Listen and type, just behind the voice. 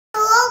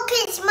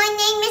friends, my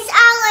name is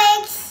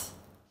Alex,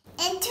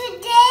 and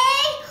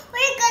today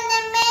we're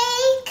gonna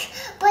make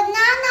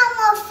banana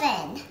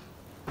muffin.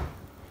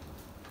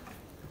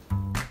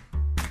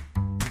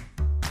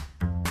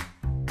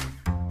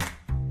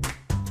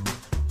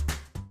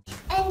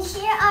 And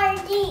here are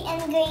the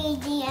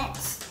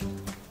ingredients.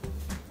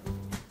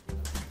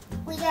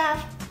 We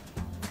have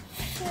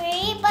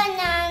 3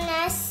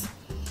 bananas.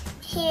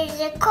 Here's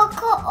the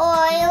cocoa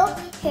oil.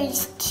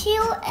 Here's 2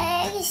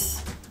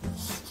 eggs.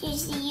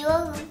 Here's the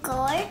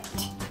yogurt.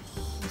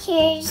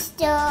 Here's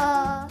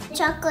the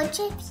chocolate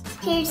chips.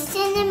 Here's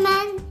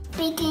cinnamon,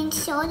 baking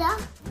soda,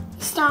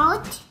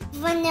 salt,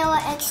 vanilla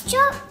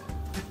extra,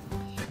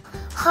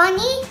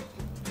 honey,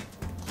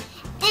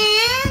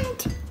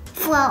 and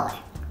flour.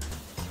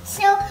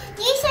 So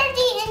these are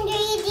the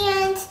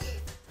ingredients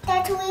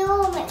that we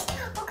will mix.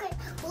 Okay,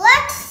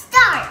 let's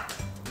start.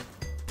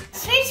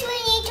 First we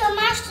need to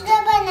mash the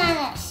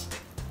bananas.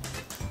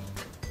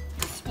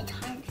 It's a bit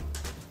hard.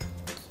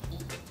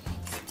 Okay,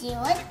 let's do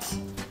it.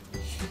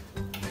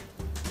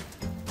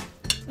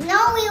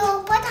 Now we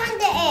will put on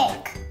the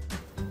egg.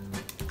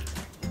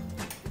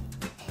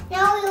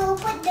 Now we will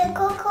put the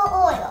cocoa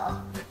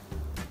oil.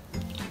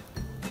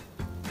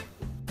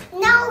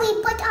 Now we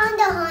put on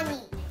the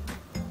honey.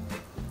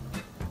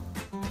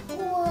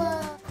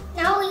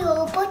 Now we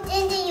will put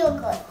in the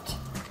yogurt.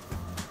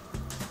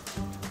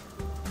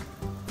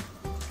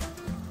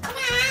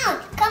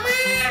 Come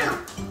on!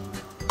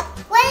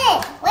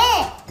 Wait!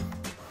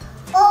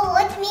 Oh,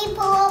 let me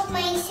pull up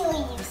my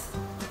sleeves.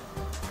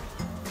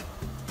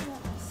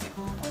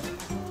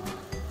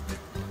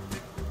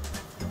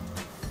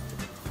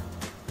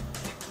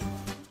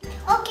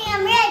 Okay,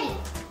 I'm ready.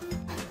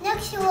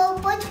 Next, we'll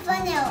put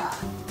vanilla.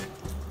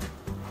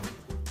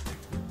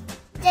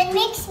 Then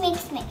mix.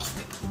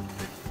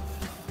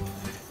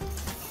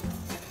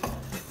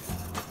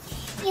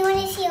 You want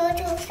to see what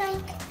it looks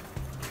like?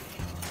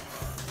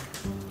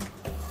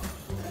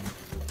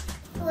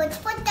 Let's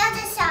put that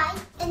aside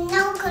and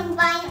now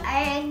combine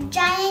our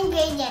dry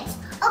ingredients.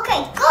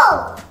 Okay,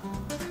 go!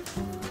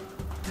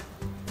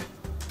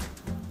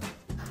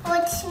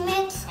 Let's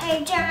mix our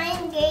dry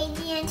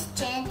ingredients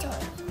gently.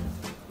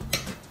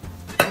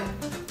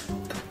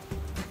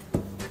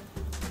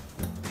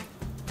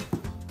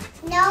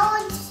 Now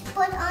let's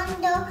put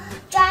on the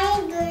dry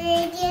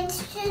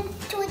ingredients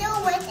to the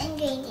wet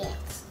ingredients.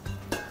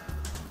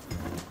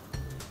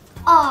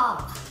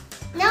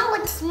 Now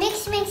let's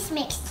mix.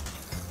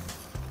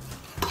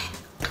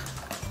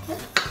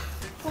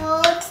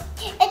 Oh,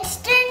 it's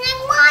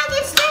turning white.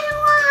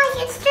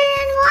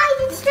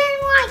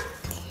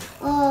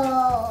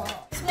 Oh,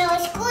 it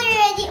smells good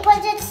already,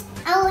 but it's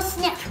our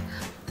snap.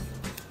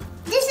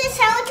 This is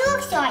how it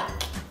looks like.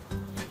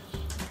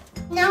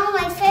 Now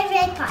my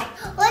favorite part.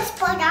 Let's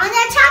put on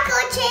the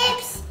chocolate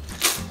chips.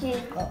 Here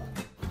you go.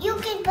 You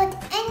can put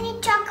any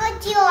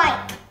chocolate you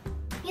like.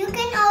 You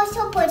can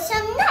also put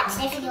some nuts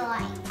if you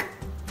like.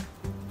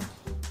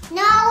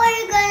 Now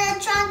we're gonna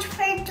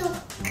transfer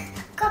to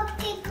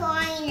cupcake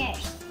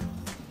liners.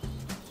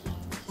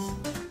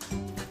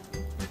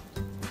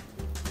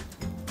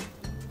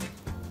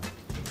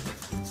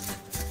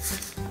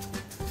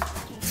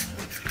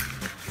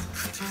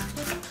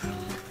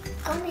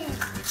 Come here.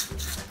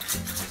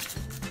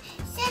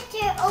 Set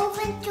your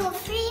oven to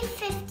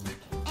 350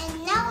 and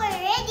now we're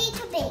ready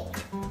to bake.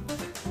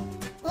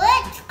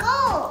 Let's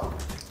go!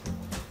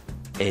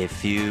 A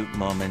few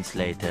moments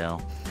later.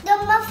 The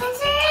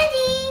muffins are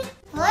ready.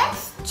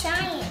 Let's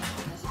try it.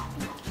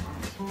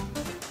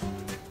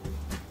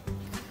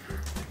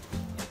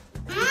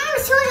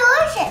 So